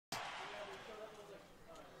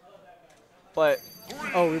But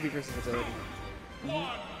oh, Ruby versus Ability.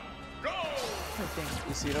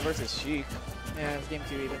 Lucina versus Sheik. Yeah, it was game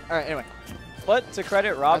 2 even. All right, anyway. But to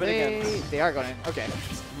credit Robin They are going in. Okay.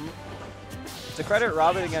 To credit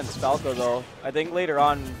Robin against Falco, though, I think later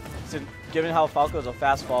on, given how Falco's a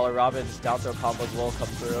fast faller, Robin's down throw combos will come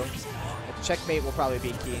through. Checkmate will probably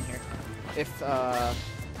be key in here. If I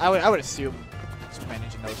would assume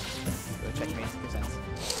SupermanNinja knows the checkmate presents.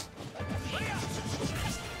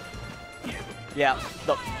 Yeah,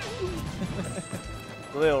 the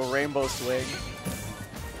little rainbow swing.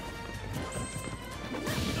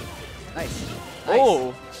 Nice.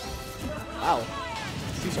 Oh! Wow.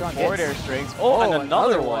 2 strong Forward hits. air strings. Oh, and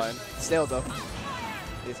another one. Stale though.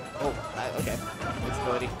 Okay. It's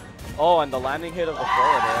ability. Oh, and the landing hit of the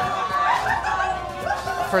forward air.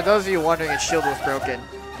 For those of you wondering, its shield was broken.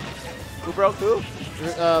 Who broke who?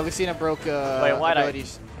 Lucina broke Wait, why'd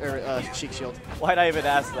abilities, or Sheik shield. Why'd I even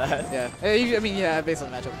ask that? Yeah. I mean, yeah, based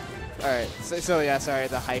on the matchup. All right. So yeah, sorry,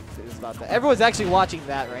 the hype is about that. Everyone's actually watching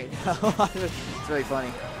that right now. It's really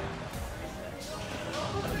funny.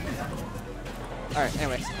 All right.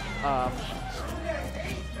 Anyways.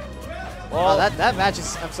 Well, that match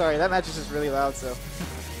is. I'm sorry. That match is just really loud. So.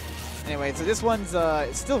 Anyway, so this one's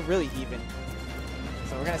it's still really even.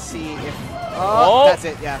 So we're gonna see if. Oh, that's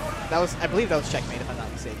it. Yeah, that was. I believe that was checkmate, if I'm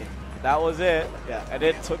not mistaken. That was it. Yeah, and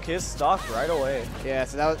it took his stock right away. Yeah.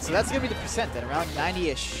 So that's gonna be the percent then, around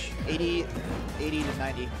 90-ish, 80 to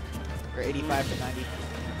 90, or 85 to 90.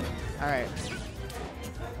 All right.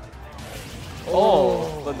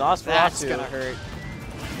 Oh, the Nosferatu. That's gonna hurt.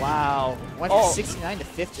 Wow. Went from 69 to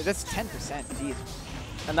 50. That's 10%. Jeez.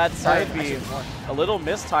 And that side B a little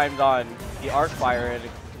mistimed on the arc fire and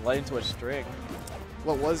it led into a string.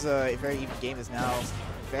 What was a very even game is now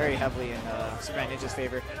very heavily in SupermanNinja's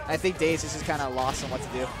favor. I think Daze is just kind of lost on what to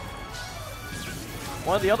do.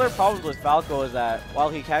 One of the other problems with Falco is that while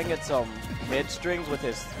he can get some mid strings with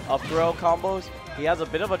his up throw combos, he has a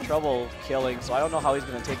bit of a trouble killing, so I don't know how he's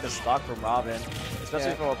going to take the stock from Robin,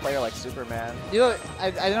 especially from a player like Superman. You know,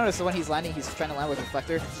 I noticed that when he's landing, he's trying to land with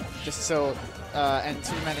Reflector, just so, and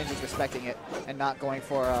SupermanNinja's respecting it and not going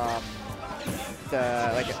for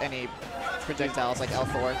any projectiles like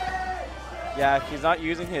L4. Yeah, he's not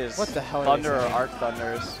using his Thunder or Arc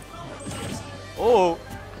Thunders. Oh!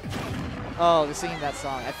 Oh, they're singing that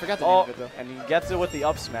song. I forgot the name of it, though. And he gets it with the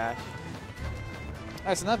up smash. All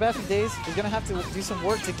right, so not bad from Daze. He's going to have to do some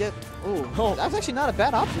work to get... Ooh, that was actually not a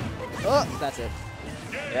bad option. Oh, that's it.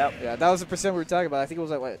 Yep. Yeah, that was the percent we were talking about. I think it was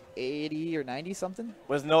like, what, 80 or 90 something?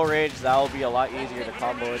 With no rage, that will be a lot easier to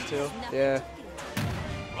combo into. Yeah.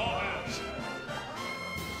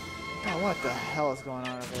 Oh, what the hell is going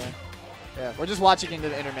on over there? Yeah, we're just watching into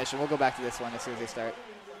the intermission. We'll go back to this one as soon as they start.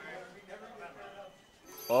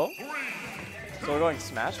 Oh. So we're going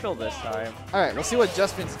Smashville this time. All right, we'll see what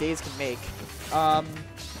adjustments Daze can make. It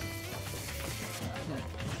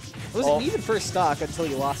was an even first stock until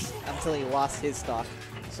he lost his stock.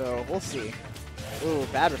 So we'll see. Ooh,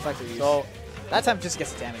 bad reflector use. So that time just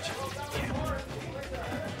gets the damage.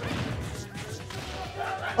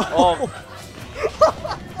 Oh.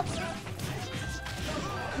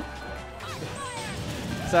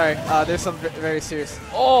 Sorry, there's some very serious.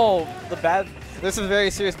 Oh, the bad. There's some very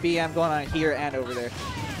serious BM going on here and over there.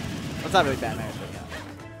 It's not really bad damage, but yeah.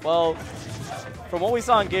 Well, from what we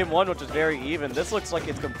saw in game 1, which was very even, this looks like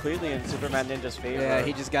it's completely in SupermanNinja's favor. Yeah,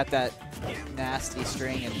 he just got that nasty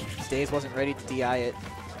string, and Daze wasn't ready to DI it.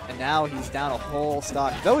 And now he's down a whole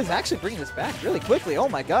stock. Though he's actually bringing this back really quickly. Oh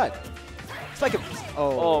my god. It's like a...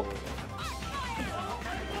 Oh.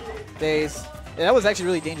 Daze. Yeah, that was actually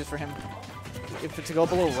really dangerous for him. If to go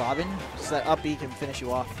below Robin, just that up B can finish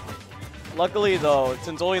you off. Luckily, though,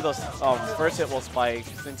 since only the first hit will spike,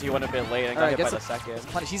 since he went a bit late and got hit by the second.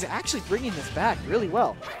 Punish. He's actually bringing this back really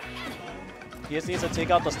well. He just needs to take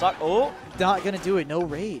out the stock. Oh! Not going to do it. No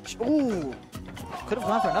rage. Ooh! Could have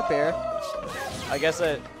gone for an up air. I guess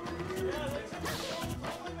it...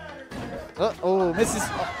 Oh, misses.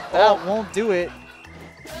 That won't do it.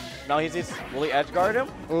 Now he's will he edge guard him?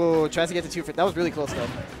 Oh, tries to get to 2 for... That was really close, though.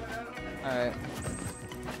 All right.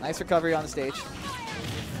 Nice recovery on the stage.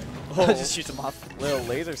 Oh, just shoots him off. Little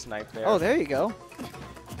laser snipe there. Oh, there you go.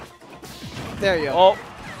 There you go. Oh.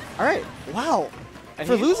 All right. Wow. And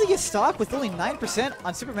for losing his stock with only 9%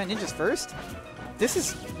 on SupermanNinja's first, this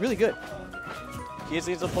is really good. He just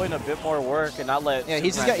needs to put in a bit more work and not let. Yeah,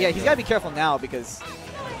 he's got to be careful now because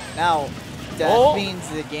now that means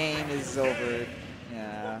the game is over.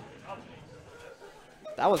 Yeah.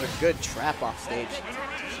 That was a good trap off stage.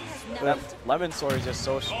 That Lemon Sword is just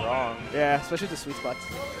so strong. Yeah, especially the sweet spots.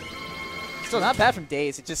 Still not bad from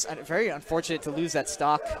Daze. It's just very unfortunate to lose that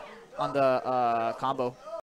stock on the combo.